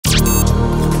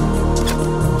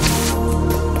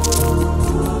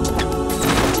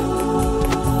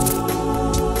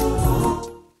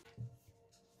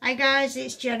guys,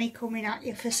 it's Jenny coming at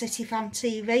you for City Fan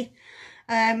TV.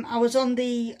 I was on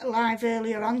the live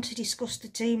earlier on to discuss the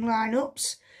team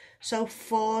lineups. So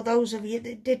for those of you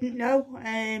that didn't know,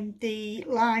 the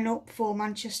lineup for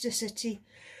Manchester City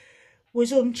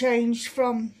was unchanged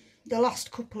from the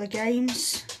last couple of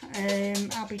games.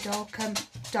 Abby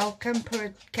Dahlkemper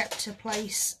had kept her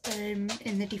place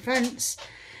in the defence,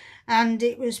 and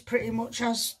it was pretty much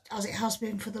as it has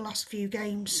been for the last few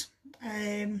games.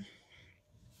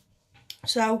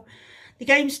 So the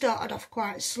game started off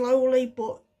quite slowly,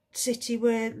 but City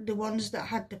were the ones that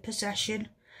had the possession.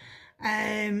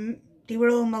 They were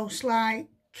almost like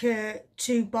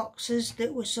two boxers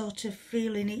that were sort of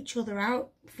feeling each other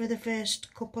out for the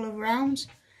first couple of rounds.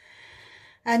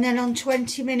 And then on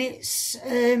 20 minutes,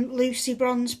 Lucy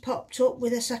Bronze popped up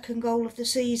with her second goal of the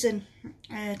season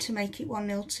to make it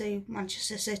 1-0 to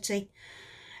Manchester City.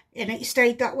 And it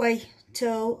stayed that way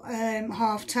till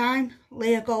half-time.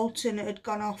 Leah Galton had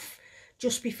gone off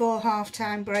just before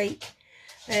half-time break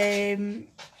with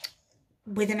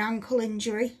an ankle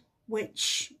injury,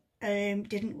 which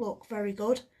didn't look very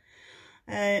good.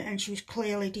 And she was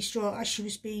clearly distraught as she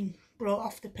was being brought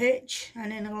off the pitch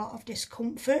and in a lot of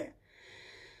discomfort.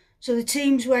 So the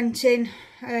teams went in,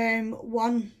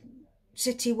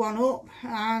 City 1 up,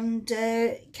 and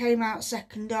came out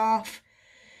second half.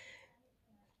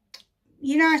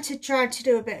 United tried to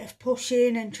do a bit of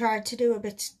pushing and tried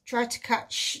to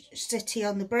catch City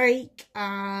on the break,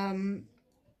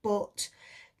 but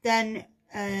then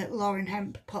Lauren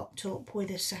Hemp popped up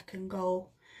with a second goal,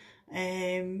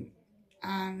 and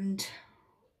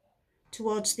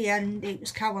towards the end it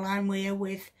was Caroline Weir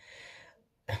with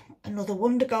another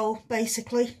wonder goal,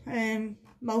 basically.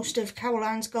 Most of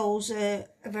Caroline's goals are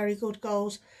very good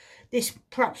goals. This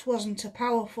perhaps wasn't a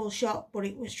powerful shot, but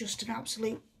it was just an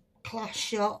absolute class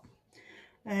shot.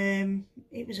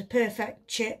 It was a perfect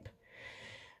chip,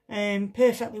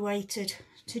 perfectly weighted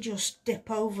to just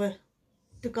dip over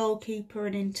the goalkeeper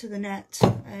and into the net,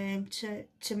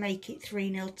 to make it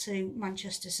 3-0 to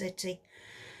Manchester City.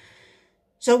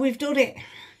 So we've done it.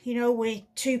 We're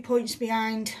 2 points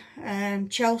behind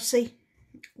Chelsea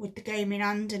with the game in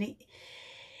hand, and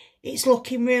it's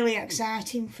looking really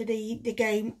exciting for the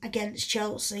game against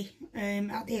Chelsea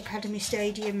at the Academy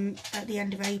Stadium at the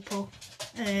end of April,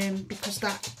 because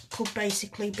that could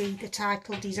basically be the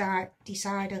title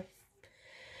decider.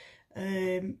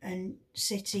 And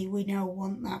City, we know,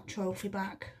 want that trophy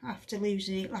back after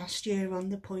losing it last year on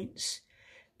the points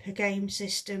per game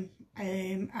system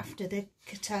after the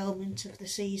curtailment of the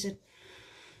season.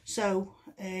 So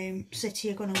City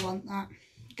are going to want that.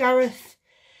 Gareth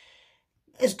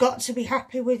has got to be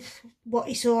happy with what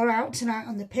he saw out tonight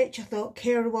on the pitch. I thought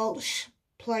Keira Walsh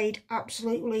played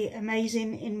absolutely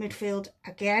amazing in midfield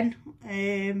again.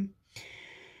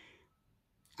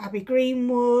 Abby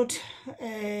Greenwood,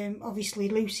 obviously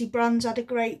Lucy Bronze had a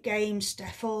great game.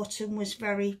 Steph Orton was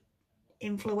very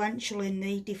influential in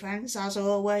the defence, as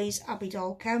always. Abby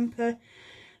Dahlkemper,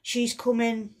 she's come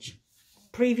in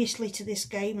previously to this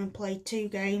game and played 2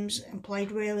 games and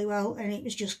played really well, and it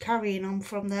was just carrying on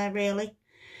from there, really.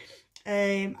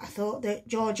 I thought that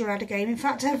Georgia had a game. In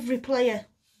fact, every player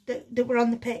that were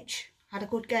on the pitch had a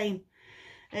good game.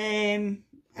 In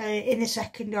the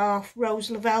second half, Rose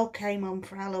Lavelle came on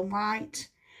for Ellen White,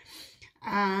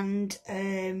 and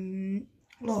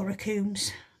Laura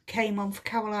Coombs came on for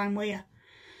Caroline Weir.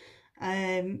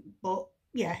 But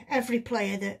yeah, every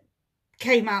player that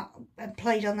came out and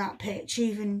played on that pitch,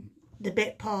 even the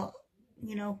bit part,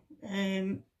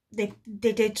 they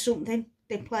did something.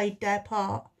 They played their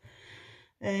part.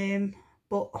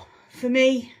 But for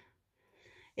me,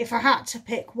 if I had to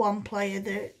pick one player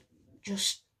that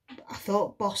just I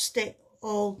thought bossed it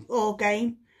all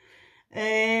game,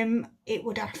 it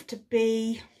would have to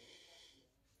be,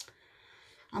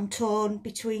 I'm torn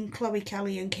between Chloe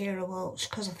Kelly and Keira Walsh,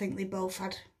 because I think they both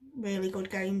had really good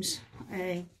games.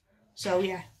 So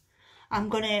yeah, I'm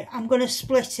gonna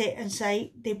split it and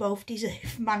say they both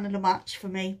deserve man of the match for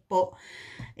me. But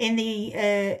in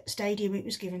the stadium, it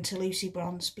was given to Lucy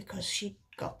Bronze because she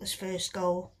got this first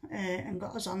goal and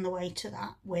got us on the way to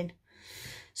that win.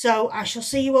 So I shall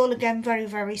see you all again very,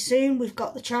 very soon. We've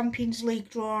got the Champions League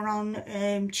draw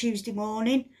on Tuesday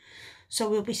morning, so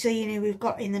we'll be seeing who we've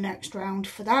got in the next round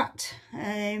for that.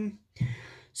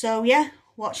 So yeah,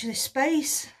 watch this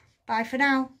space. Bye for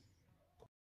now.